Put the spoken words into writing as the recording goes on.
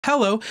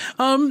Hello.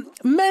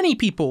 Many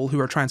people who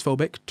are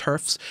transphobic,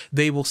 TERFs,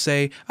 they will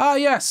say,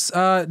 yes,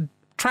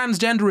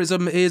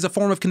 transgenderism is a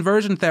form of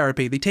conversion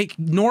therapy. They take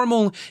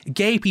normal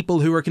gay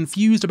people who are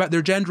confused about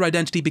their gender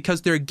identity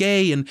because they're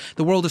gay and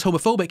the world is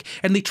homophobic,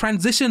 and they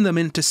transition them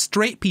into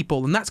straight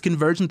people, and that's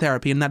conversion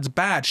therapy, and that's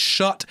bad.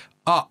 Shut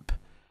up.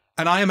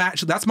 And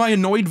that's my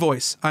annoyed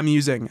voice I'm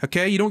using,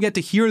 okay? You don't get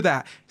to hear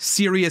that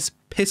serious,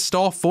 pissed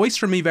off voice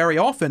from me very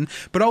often,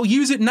 but I'll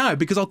use it now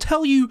because I'll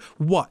tell you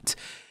what.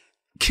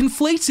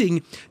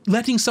 Conflating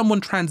letting someone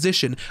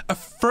transition,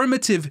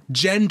 affirmative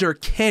gender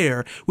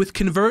care, with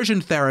conversion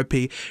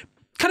therapy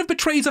kind of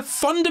betrays a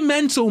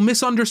fundamental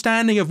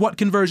misunderstanding of what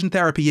conversion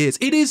therapy is.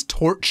 It is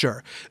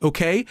torture,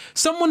 okay?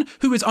 Someone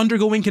who is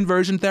undergoing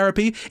conversion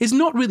therapy is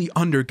not really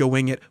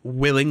undergoing it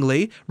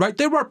willingly, right?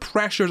 There are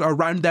pressures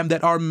around them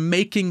that are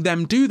making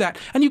them do that.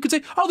 And you could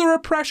say, oh, there are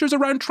pressures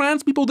around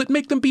trans people that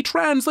make them be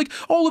trans. Like,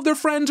 all of their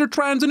friends are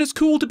trans and it's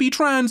cool to be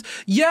trans.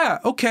 Yeah,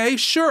 okay,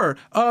 sure.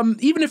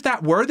 Even if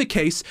that were the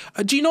case,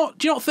 do you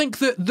not think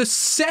that the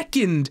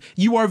second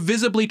you are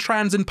visibly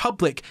trans in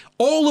public,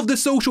 all of the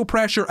social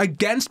pressure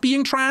against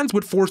being trans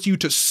would force you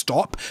to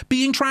stop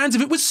being trans?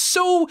 If it was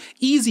so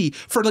easy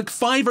for like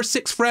 5 or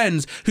 6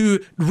 friends who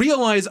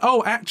realize,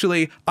 oh,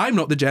 actually, I'm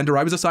not the gender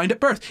I was assigned at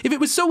birth. If it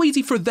was so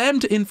easy for them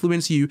to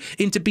influence you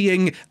into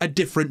being a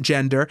different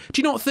gender,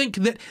 do you not think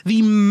that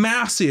the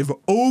massive,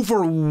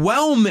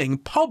 overwhelming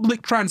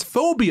public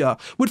transphobia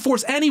would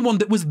force anyone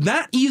that was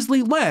that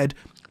easily led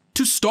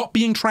to stop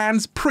being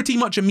trans pretty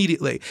much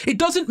immediately? It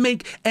doesn't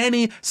make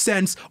any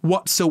sense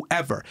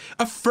whatsoever.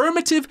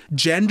 Affirmative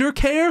gender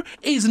care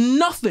is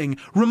nothing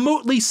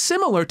remotely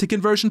similar to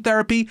conversion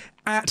therapy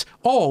at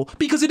all,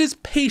 because it is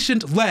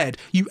patient-led.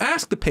 You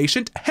ask the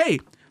patient,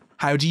 hey,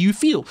 how do you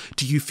feel?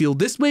 Do you feel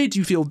this way? Do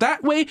you feel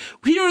that way?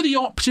 Here are the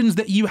options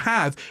that you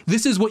have.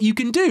 This is what you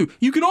can do.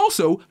 You can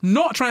also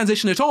not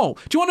transition at all.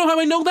 Do you want to know how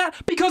I know that?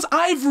 Because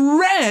I've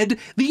read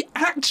the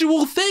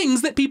actual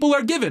things that people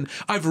are given.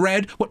 I've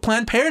read what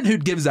Planned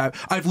Parenthood gives out.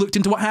 I've looked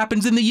into what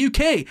happens in the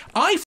UK.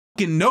 I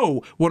fucking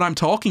know what I'm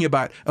talking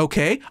about,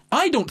 okay?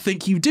 I don't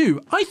think you do.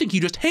 I think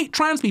you just hate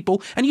trans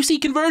people and you see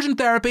conversion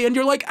therapy and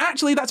you're like,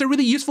 actually, that's a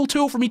really useful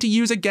tool for me to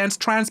use against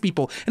trans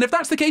people. And if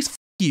that's the case,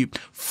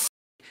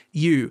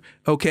 you,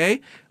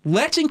 okay?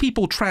 Letting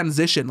people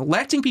transition,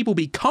 letting people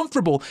be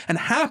comfortable and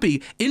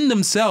happy in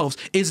themselves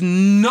is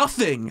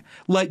nothing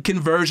like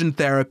conversion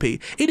therapy.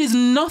 It is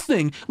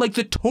nothing like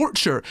the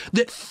torture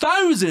that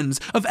thousands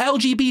of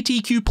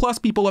LGBTQ plus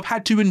people have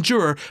had to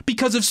endure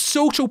because of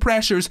social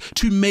pressures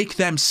to make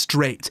them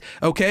straight,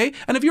 okay?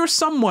 And if you're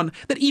someone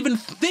that even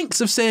thinks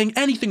of saying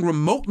anything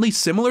remotely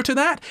similar to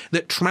that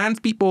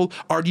trans people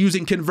are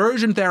using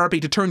conversion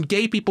therapy to turn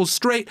gay people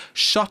straight,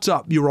 shut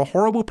up. You're a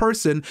horrible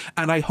person,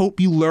 and I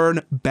hope you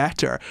learn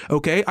better.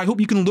 Okay, I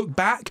hope you can look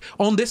back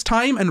on this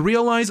time and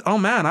realize, oh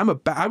man,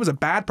 I was a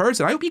bad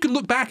person. I hope you can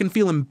look back and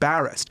feel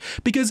embarrassed,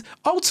 because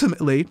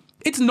ultimately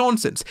it's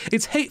nonsense.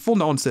 It's hateful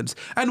nonsense.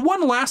 And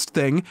one last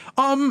thing,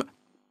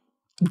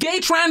 gay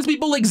trans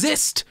people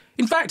exist.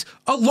 In fact,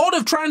 a lot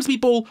of trans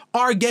people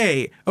are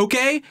gay,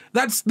 okay?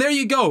 There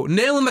you go.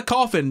 Nail in the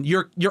coffin.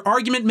 Your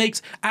argument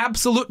makes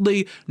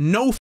absolutely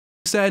no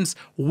sense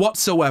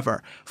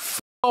whatsoever. F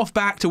off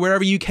back to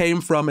wherever you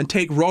came from and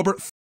take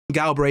Robert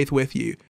Galbraith with you.